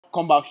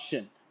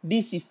combustion.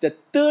 This is the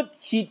third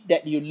heat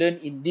that you learn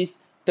in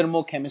this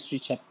thermochemistry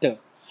chapter.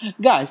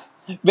 Guys,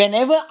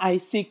 whenever I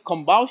say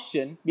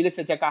combustion, bila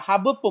saya cakap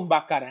haba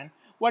pembakaran,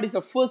 what is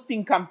the first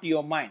thing come to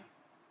your mind?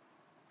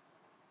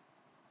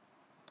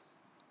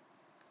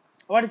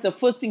 What is the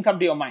first thing come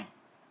to your mind?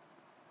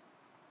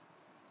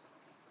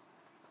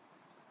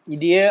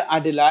 Dia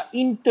adalah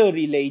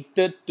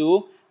interrelated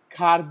to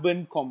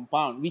carbon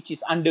compound, which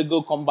is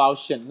undergo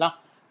combustion lah.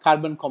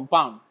 Carbon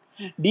compound.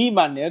 Di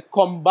mana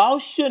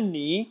combustion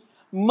ni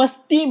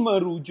mesti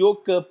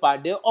merujuk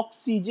kepada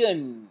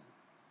oksigen.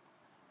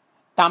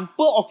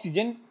 Tanpa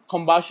oksigen,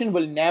 combustion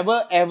will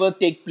never ever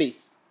take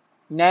place.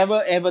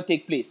 Never ever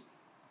take place.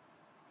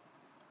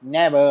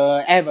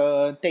 Never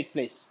ever take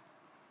place.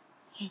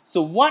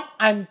 So what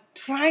I'm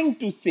trying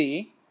to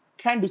say,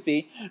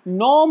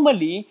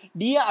 normally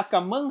dia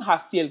akan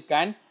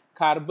menghasilkan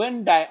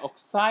carbon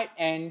dioxide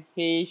and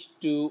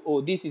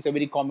H2O. This is a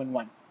very common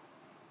one.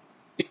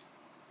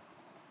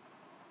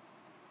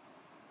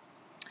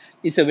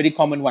 It's a very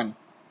common one.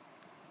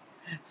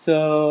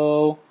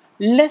 So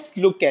let's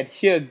look at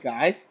here,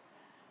 guys.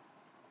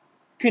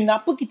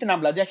 Kenapa kita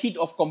nak belajar heat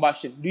of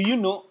combustion? Do you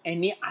know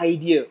any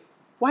idea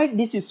why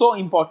this is so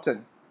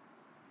important?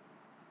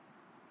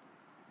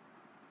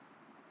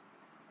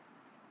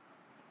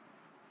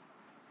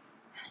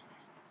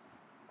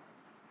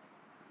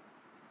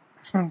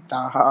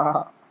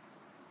 Tak.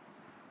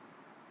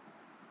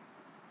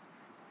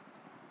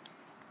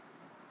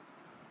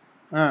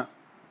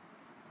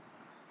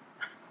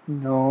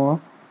 No,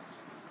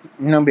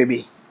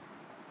 baby.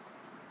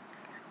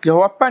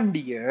 Jawapan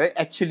dia,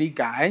 actually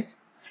guys,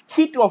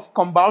 heat of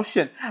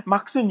combustion.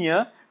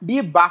 Maksudnya,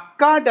 dia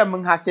bakar dan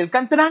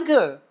menghasilkan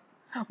tenaga.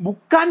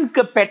 Bukan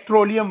ke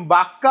petroleum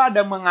bakar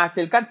dan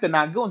menghasilkan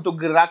tenaga untuk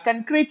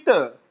gerakan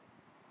kereta.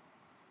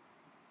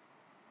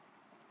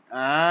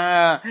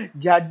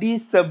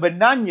 Jadi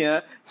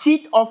sebenarnya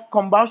heat of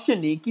combustion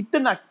ni kita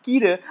nak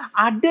kira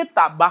ada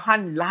tak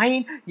bahan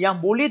lain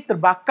yang boleh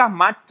terbakar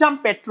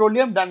macam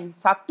petroleum dan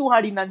satu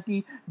hari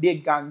nanti dia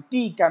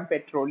gantikan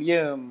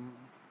petroleum.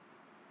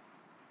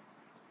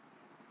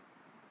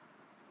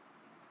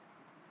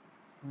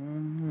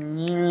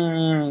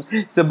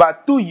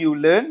 Sebab tu you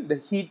learn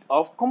the heat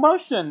of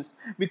combustions,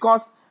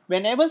 because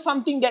whenever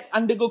something that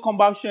undergo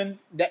combustion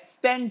that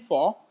stand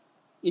for,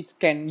 it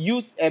can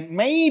use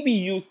may be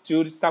used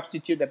to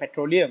substitute the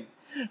petroleum.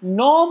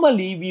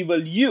 Normally, we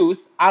will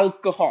use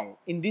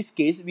alcohol. In this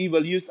case, we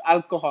will use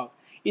alcohol.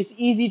 It's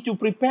easy to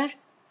prepare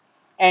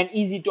and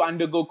easy to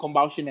undergo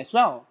combustion as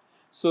well.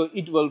 So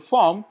it will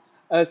form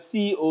a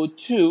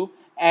CO2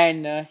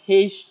 and a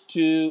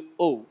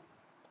H2O.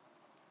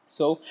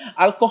 So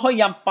alcohol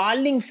yang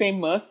paling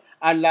famous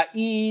adalah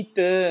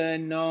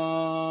ethanol.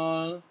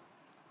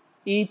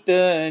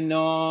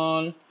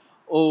 Ethanol.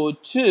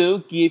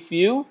 O2 give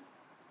you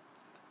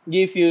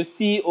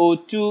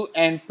CO2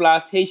 and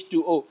plus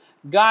H2O.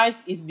 Guys,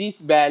 is this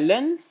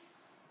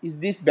balanced? Is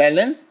this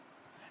balanced?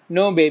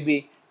 No,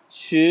 baby.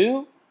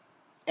 2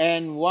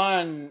 and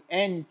 1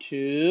 and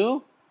 2.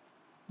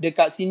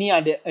 Dekat sini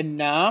ada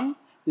 6.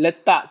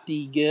 Letak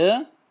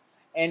 3.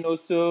 And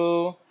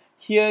also,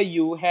 here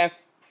you have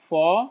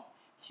 4.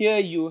 Here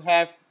you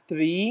have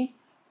 3.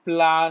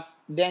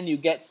 Plus, then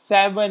you get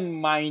 7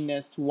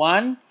 minus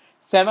 1.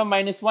 7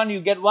 minus 1,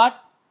 you get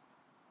what?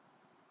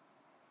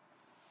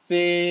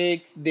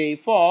 6.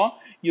 Therefore,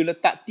 you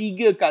letak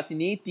 3 kat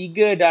sini.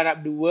 3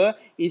 darab 2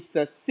 is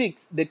a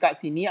 6. Dekat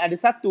sini ada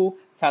 1. 1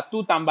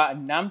 tambah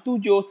 6,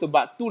 7.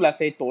 Sebab itulah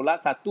saya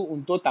tolak 1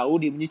 untuk tahu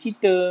dia punya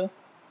cerita.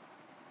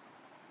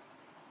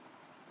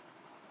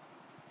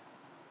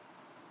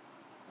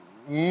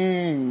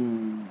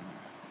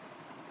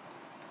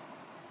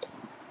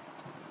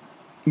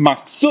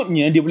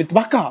 Maksudnya dia boleh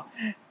terbakar.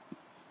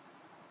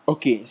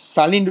 Okay,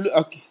 salin dulu.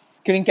 Okay,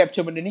 screen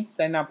capture benda ni.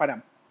 Saya nak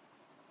padam.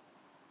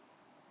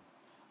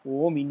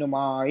 Oh, minum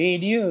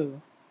air dia.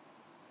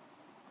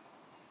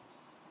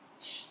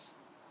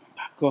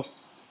 Bagus.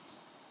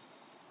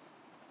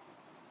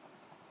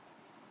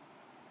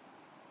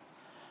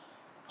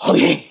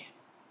 Okay.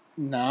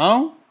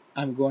 Now,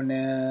 I'm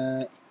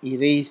gonna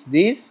erase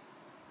this.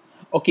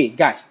 Okay,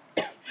 guys.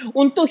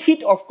 Untuk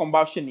heat of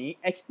combustion ni,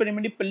 eksperimen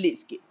dia pelik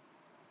sikit.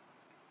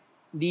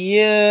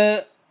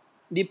 Dia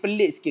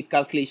pelik sikit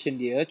calculation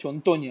dia.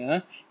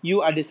 Contohnya,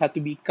 you ada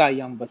satu bikar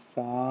yang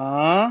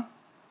besar.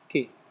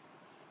 Okay.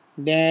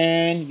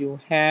 Then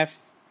you have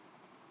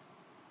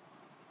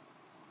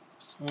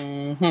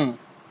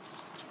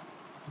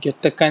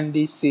katakan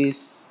this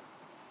is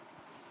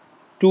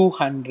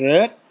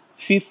 250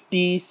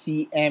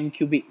 cm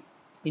cubic.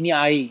 Ini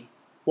air,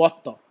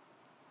 water.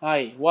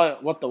 Air,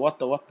 water.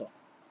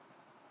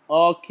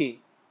 Okay.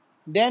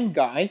 Then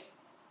guys,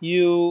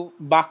 you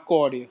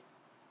bakar dia.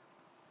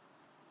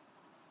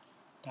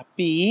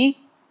 Tapi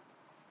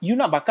you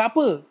nak bakar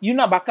apa? You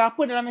nak bakar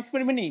apa dalam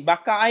eksperimen ni?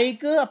 Bakar air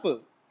ke apa?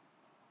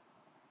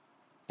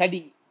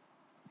 Tadi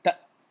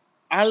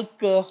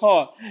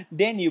alcohol.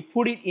 Then you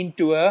put it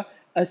into a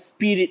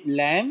spirit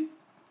lamp.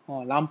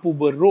 Lampu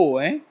berroh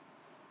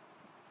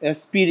A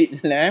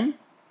spirit lamp.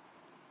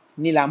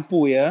 Ni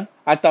lampu ya.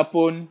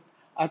 Ataupun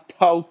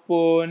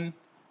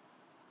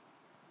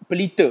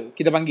pelita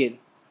kita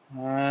panggil.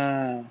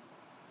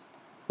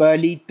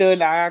 Pelita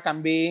lah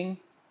kambing.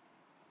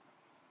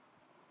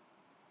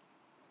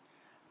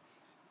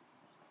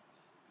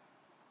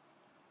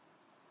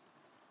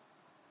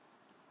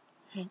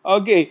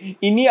 Okey,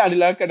 ini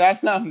adalah ke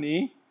dalam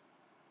ni.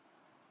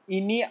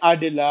 Ini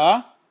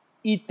adalah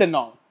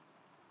ethanol.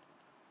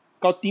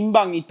 Kau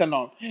timbang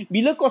ethanol.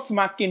 Bila kau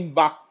semakin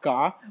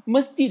bakar,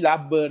 mestilah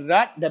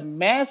berat, the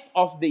mass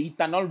of the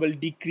ethanol will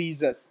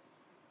decreases.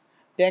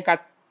 Then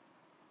kat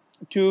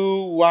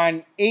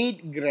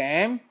 218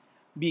 gram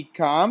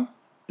become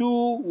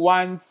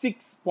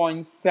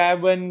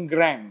 216.7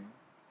 gram.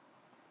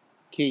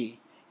 Okay.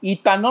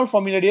 Ethanol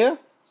formula dia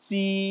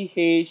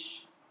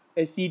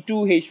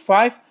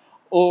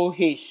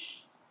C2H5OH.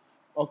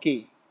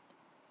 Okay.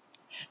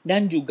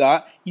 Dan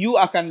juga you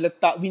akan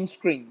letak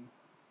windscreen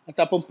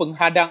ataupun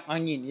penghadang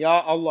angin.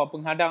 Ya Allah,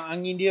 penghadang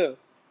angin dia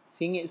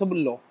RM1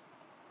 sebelah.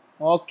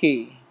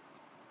 Okay.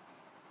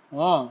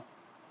 Allah.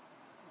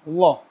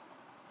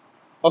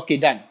 Okay,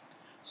 done.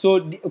 So,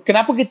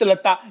 kenapa kita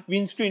letak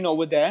windscreen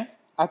over there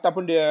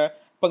ataupun dia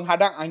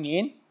penghadang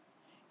angin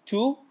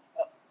to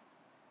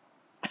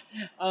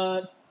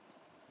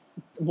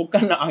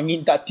bukan nak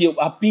angin tak tiup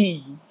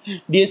api.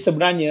 Dia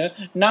sebenarnya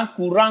nak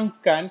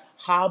kurangkan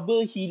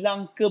haba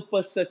hilang ke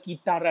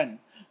persekitaran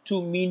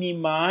to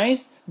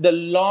minimize the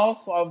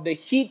loss of the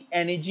heat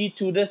energy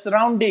to the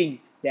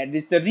surrounding. That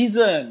is the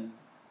reason.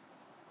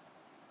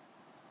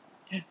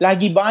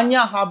 Lagi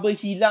banyak haba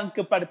hilang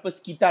kepada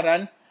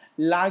persekitaran,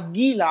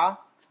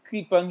 lagilah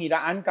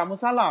pengiraan kamu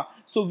salah.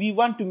 So we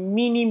want to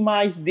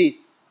minimize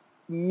this.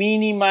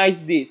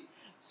 Minimize this.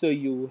 So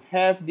you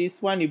have this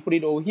one, you put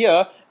it over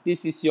here.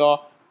 This is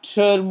your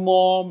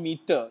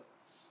thermometer.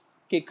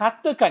 Okay,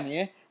 katakan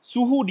ya,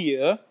 suhu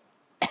dia,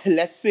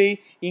 let's say,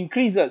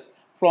 increases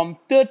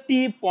from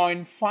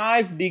 30.5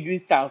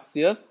 degrees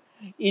Celsius,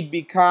 it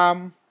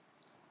become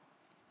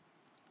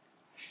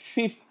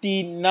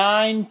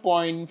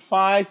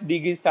 59.5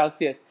 degrees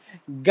Celsius.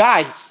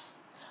 Guys,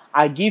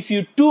 I give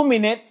you 2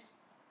 minutes.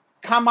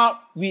 Come out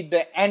with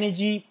the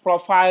energy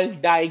profile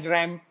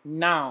diagram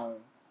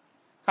now.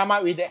 Come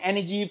out with the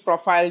energy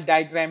profile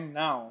diagram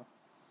now.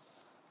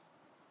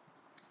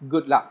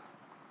 Good luck.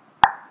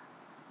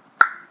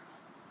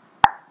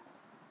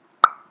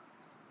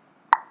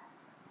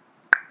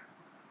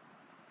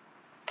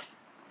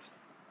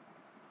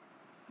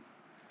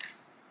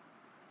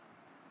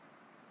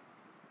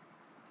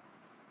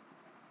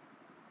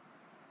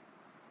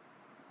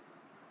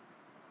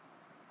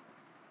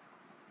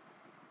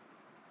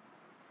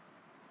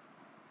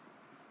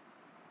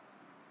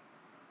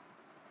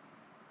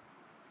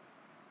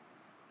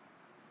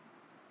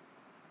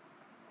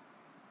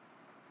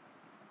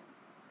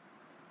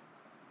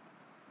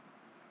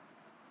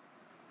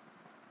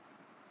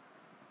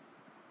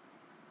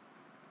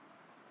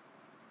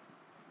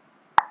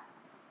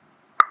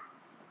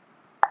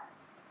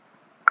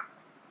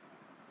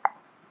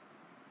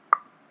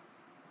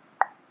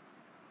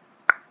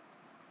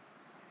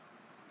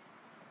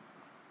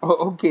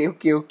 Oh, okay.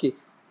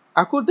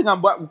 Aku tengah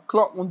buat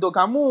clock untuk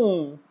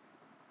kamu.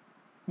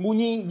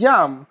 Bunyi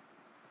jam.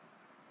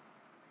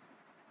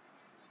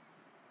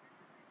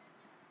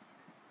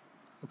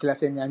 Okeylah,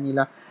 saya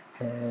nyanyilah.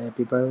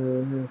 Happy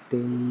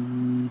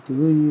birthday to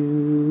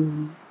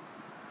you.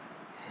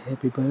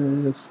 Happy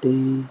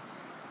birthday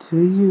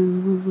to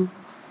you.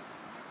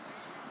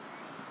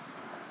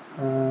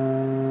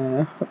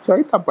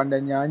 Saya tak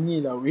pandai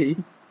nyanyi lah, weh.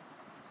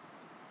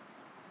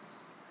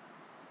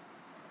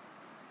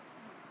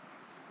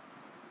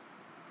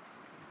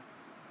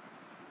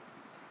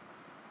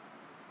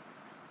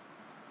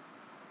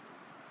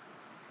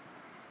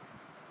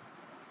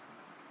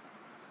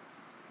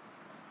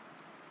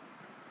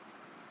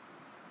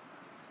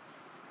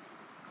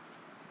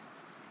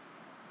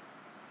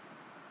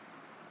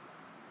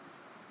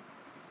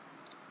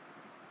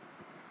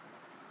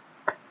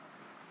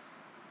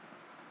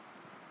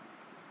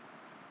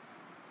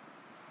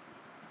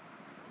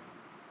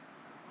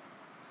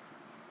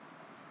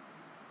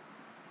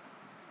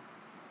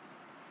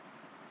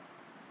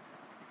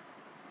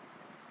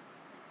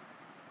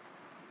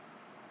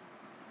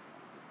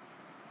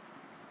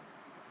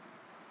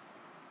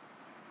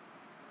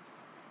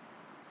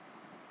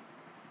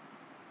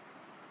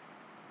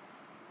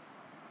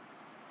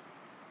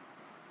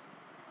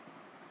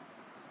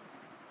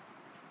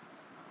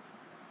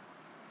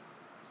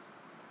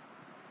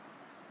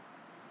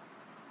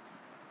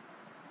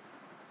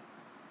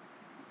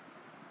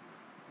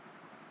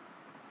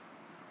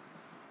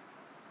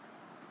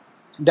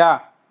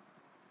 Dah.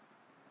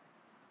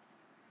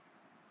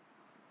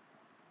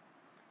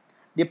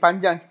 Dia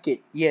panjang sikit.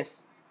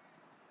 Yes.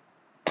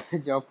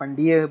 Jawapan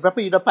dia.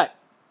 Berapa you dapat?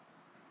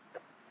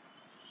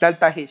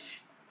 Delta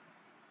H.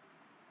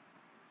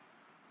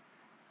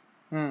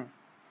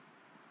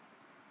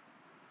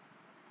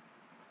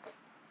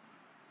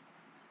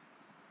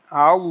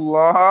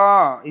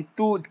 Allah.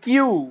 Itu Q.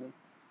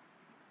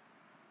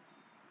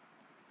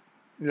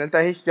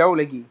 Delta H jauh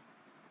lagi.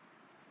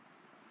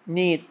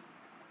 Need.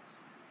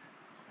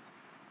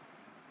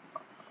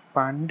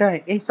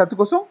 Pandai. 10?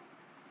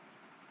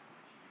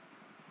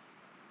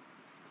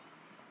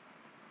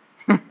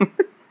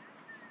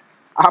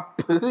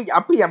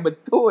 Apa yang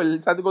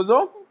betul?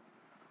 10?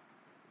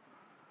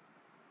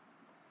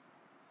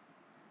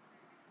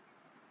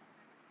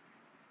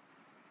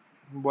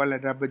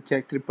 Boleh double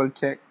check, triple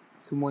check.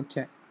 Semua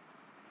check.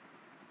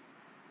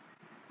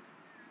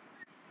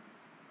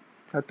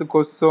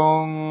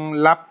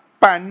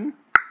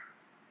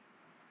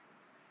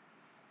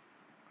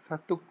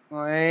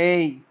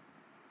 108.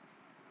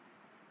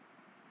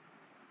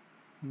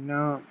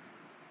 No.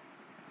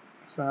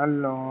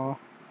 Salah.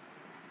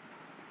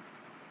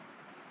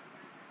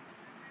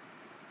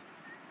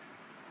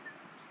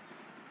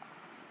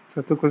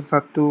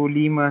 1015.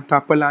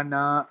 Tak apalah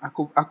nak.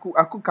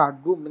 Aku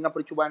kagum dengan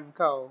percubaan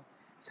kau.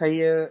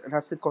 Saya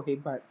rasa kau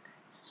hebat.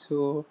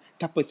 So,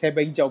 tak apa, saya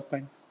bagi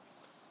jawapan.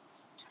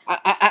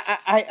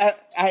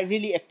 I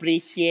really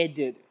appreciate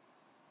it.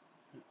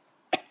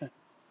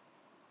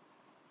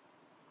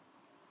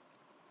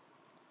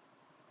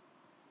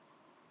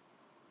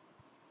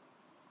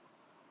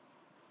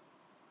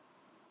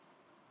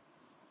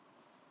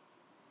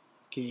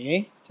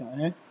 Okay,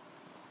 sekejap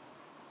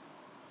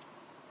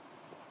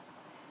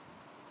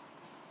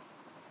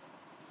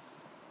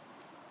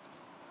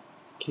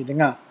Okay,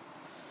 dengar.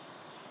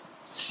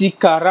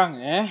 Sekarang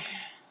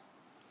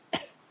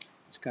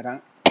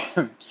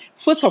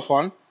first of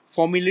all,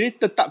 formula dia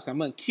tetap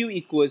sama. Q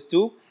equals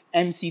to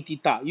MC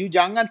theta. You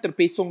jangan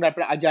terpesong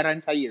daripada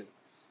ajaran saya.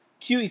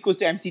 Q equals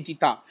to MC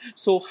theta.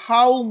 So,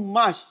 how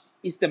much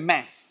is the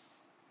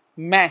mass?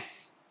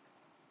 Mass.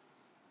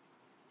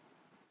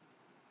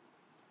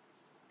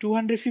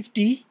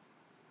 250?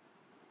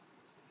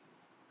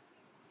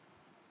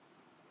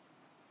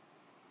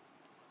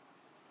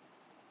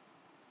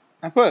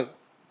 Apa?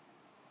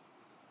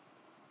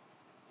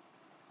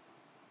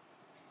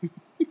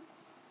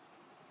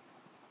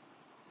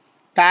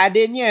 Tak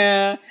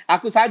adanya.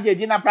 Aku saja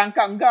je nak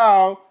perangkap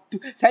kau.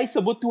 Saya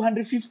sebut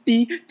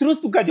 250, terus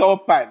tukar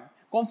jawapan.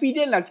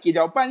 Confident lah sikit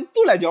jawapan.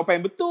 Itulah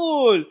jawapan yang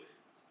betul.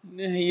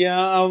 Ya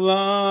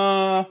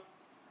Allah.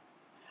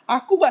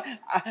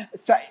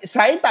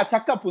 Saya tak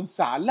cakap pun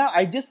salah.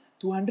 I just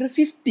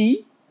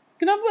 250.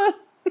 Kenapa?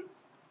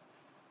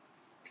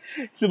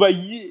 Sebab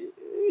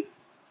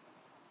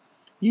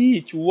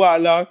cuak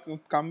lah.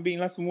 Kambing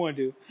lah semua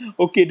ada.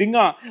 Okay,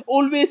 dengar.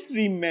 Always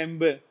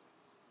remember.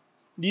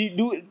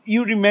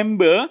 You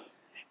remember,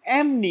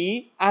 M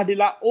ni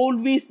adalah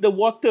always the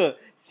water.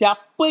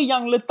 Siapa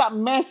yang letak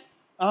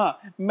mass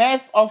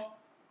of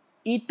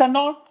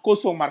ethanol,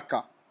 kosong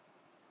markah.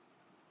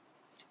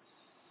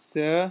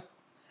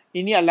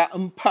 Ini adalah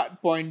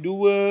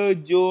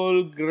 4.2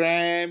 joule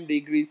gram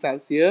degree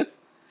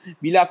Celsius.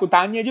 Bila aku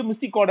tanya je,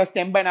 mesti kau dah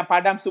standby nak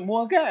padam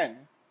semua kan?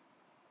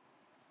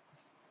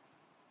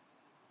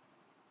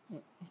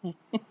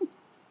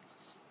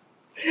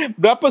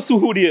 Berapa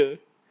suhu dia?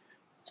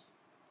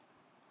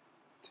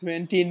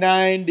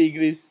 29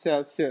 degrees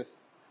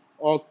Celsius.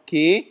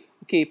 Okay,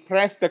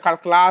 press the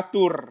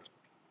calculator.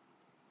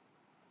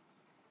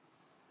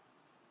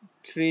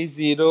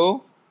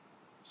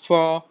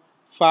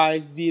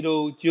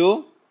 30450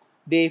 joule.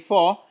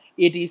 Therefore,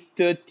 it is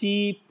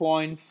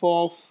 30.45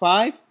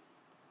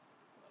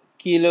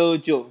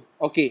 kilojoule.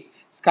 Okay,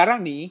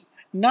 sekarang ni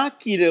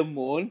nak kira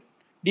mol,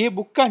 dia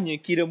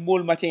bukannya kira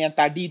mol macam yang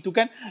tadi tu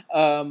kan,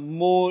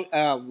 mol,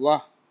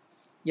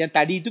 yang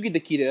tadi tu kita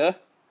kira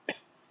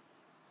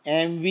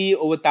MV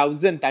over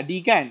 1000 tadi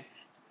kan.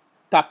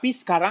 Tapi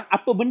sekarang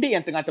apa benda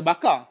yang tengah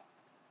terbakar?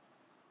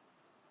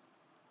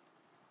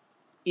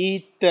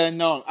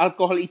 Ethanol.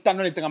 Alkohol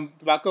ethanol yang tengah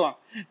terbakar.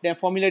 Dan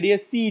formula dia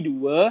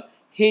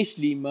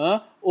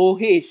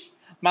C2H5OH.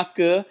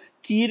 Maka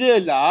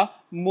kiralah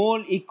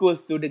mole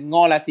equals to,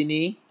 dengar lah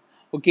sini.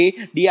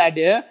 Okay, dia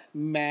ada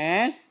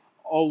mass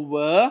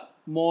over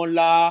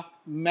molar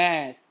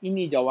mass.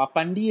 Ini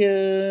jawapan dia.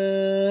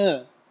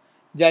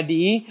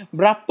 Jadi,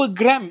 berapa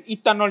gram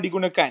ethanol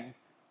digunakan?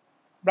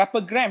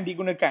 Berapa gram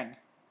digunakan?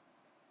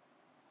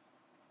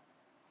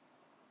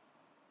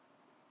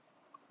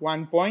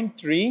 1.3.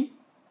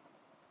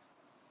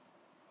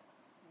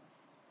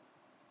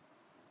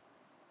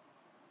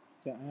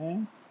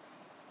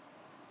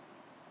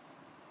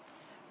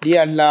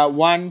 Dia adalah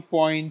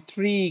 1.3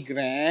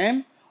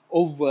 gram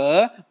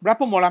over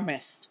berapa molar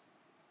mass?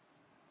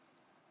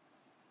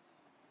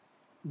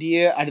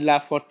 Dia adalah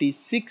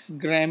 46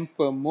 gram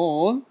per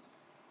mole.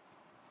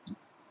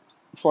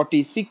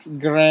 46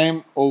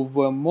 gram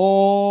over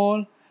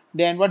mole.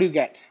 Then what do you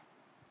get?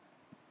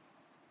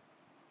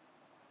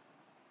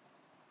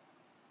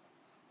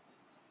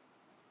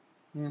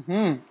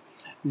 Mm-hmm.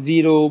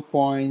 0.02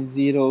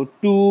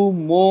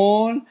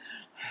 mole.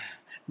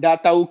 Dah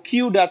tahu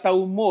Q, dah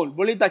tahu mole.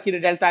 Boleh tak kira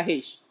delta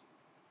H?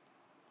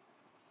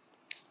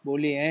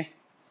 Boleh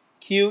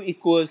Q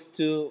equals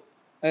to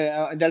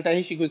delta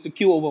H equals to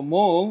Q over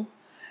mole.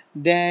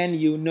 Then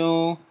you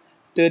know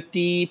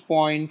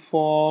 30.45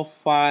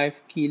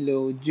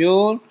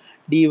 kilojoule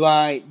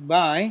divided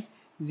by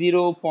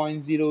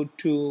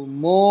 0.02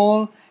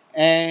 mole.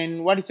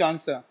 And what is your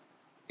answer?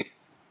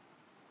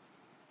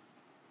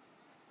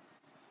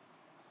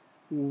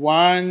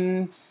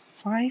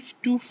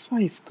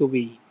 1525 ke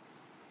weh?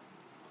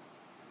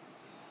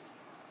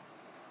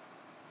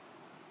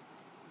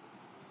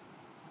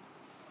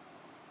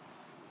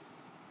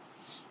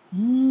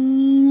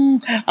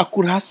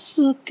 Aku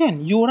rasa kan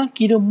you orang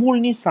kira mole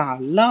ni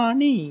salah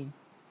ni.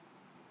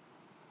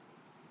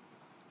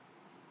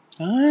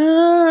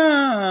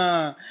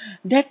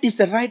 That is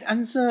the right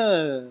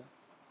answer.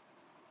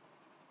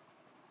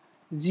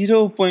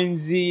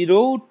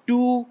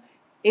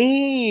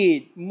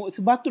 0.028.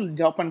 Sebatul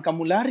jawapan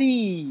kamu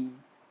lari.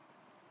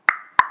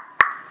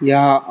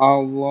 Ya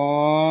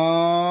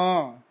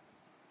Allah.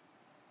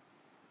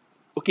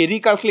 Okay,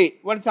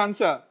 recalculate. What's the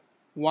answer?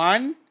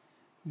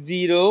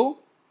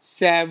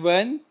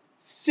 1076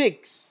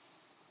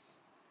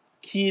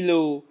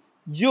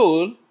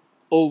 kilojoule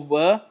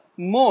over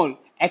mole.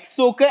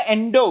 Exo ke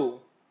endo?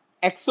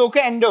 Exo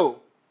ke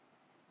endo?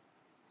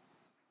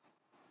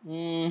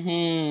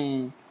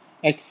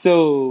 Exo.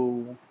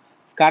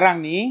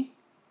 Sekarang ni,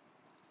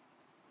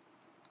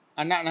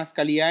 anak-anak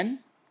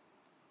sekalian,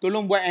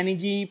 tolong buat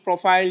energy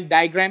profile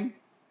diagram.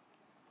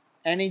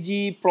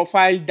 Energy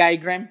profile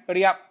diagram.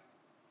 Hurry up.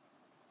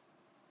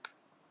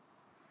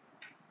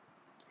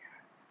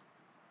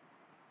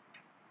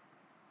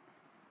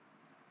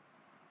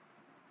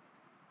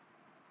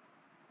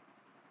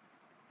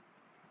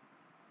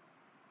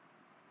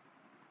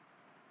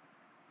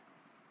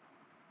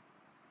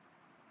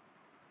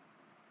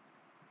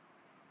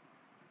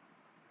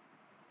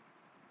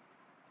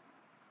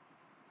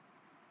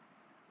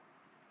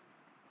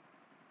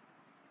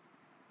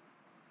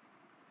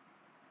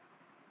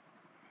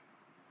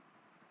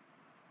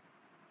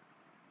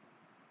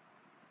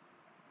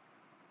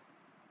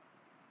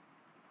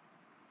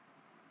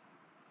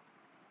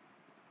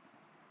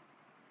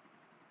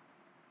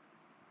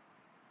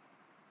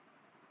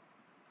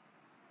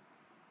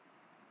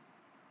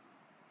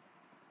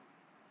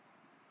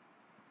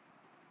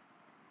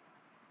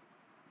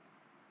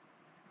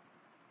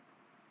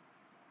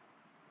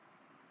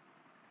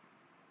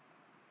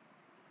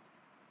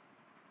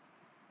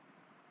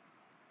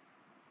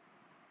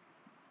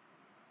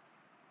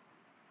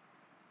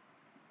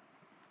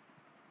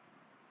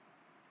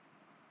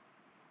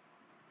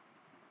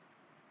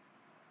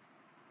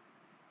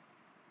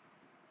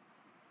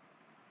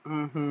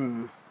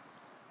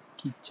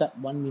 Kicap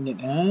 1 minute,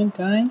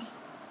 guys.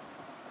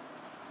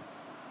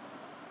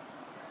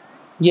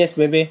 Yes,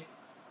 baby.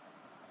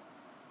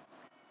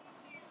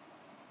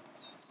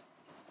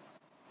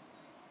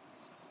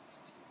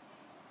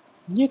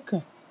 Ya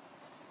ke?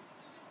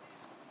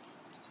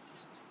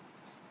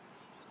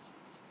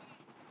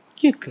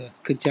 Ya ke?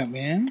 Kejap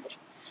ya.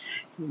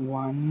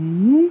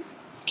 1.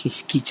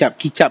 Kicap.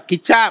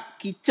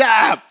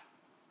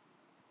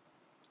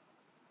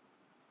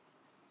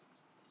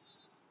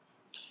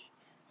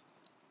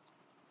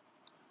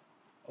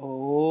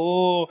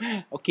 Oh,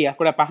 okay,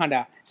 aku dah faham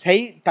dah.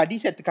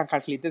 Tadi saya tekan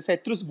calculator, saya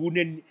terus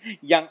guna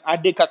yang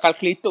ada kat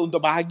calculator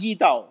untuk bahagi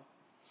tau.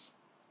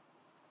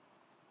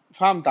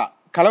 Faham tak?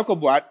 Kalau kau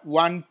buat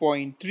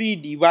 1.3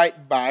 divide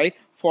by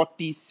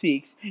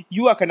 46,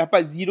 you akan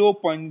dapat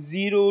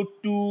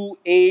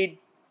 0.0283.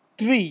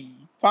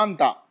 Faham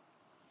tak?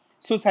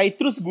 So, saya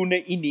terus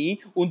guna ini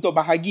untuk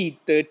bahagi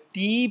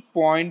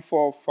 30.45.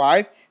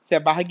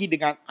 Saya bahagi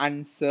dengan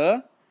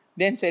answer.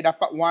 Then, saya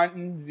dapat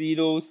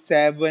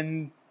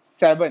 1077.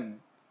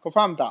 Kau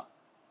faham tak?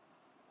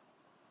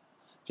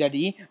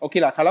 Jadi,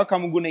 okay lah. Kalau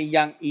kamu guna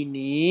yang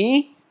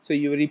ini, so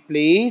you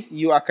replace,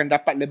 you akan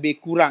dapat lebih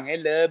kurang.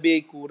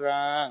 Lebih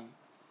kurang.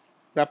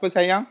 Berapa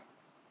sayang?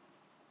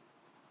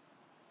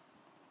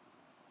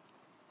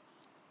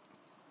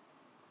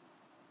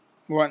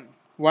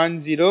 One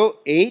zero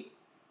eight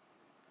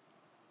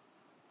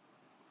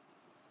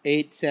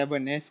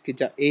 87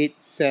 sekejap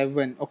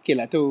 87. Okey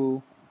lah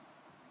tu.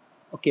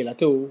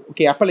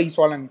 Okey, apa lagi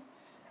soalan?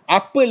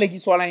 Apa lagi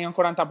soalan yang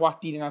korang tak puas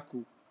hati dengan aku?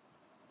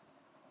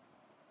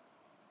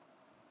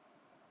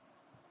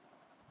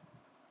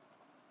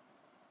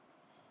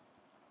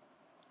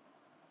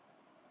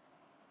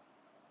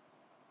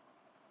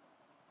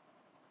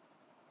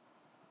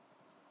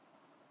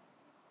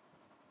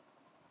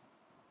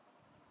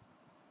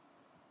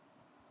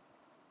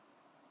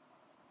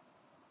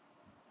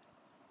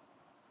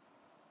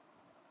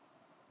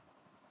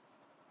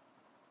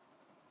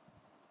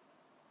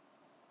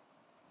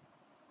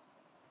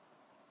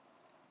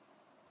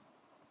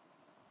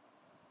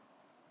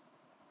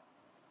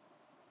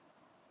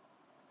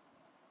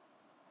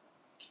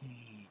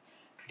 Okay.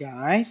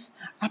 Guys,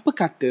 apa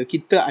kata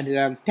kita ada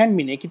dalam 10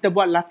 minit kita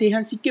buat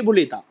latihan sikit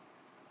boleh tak?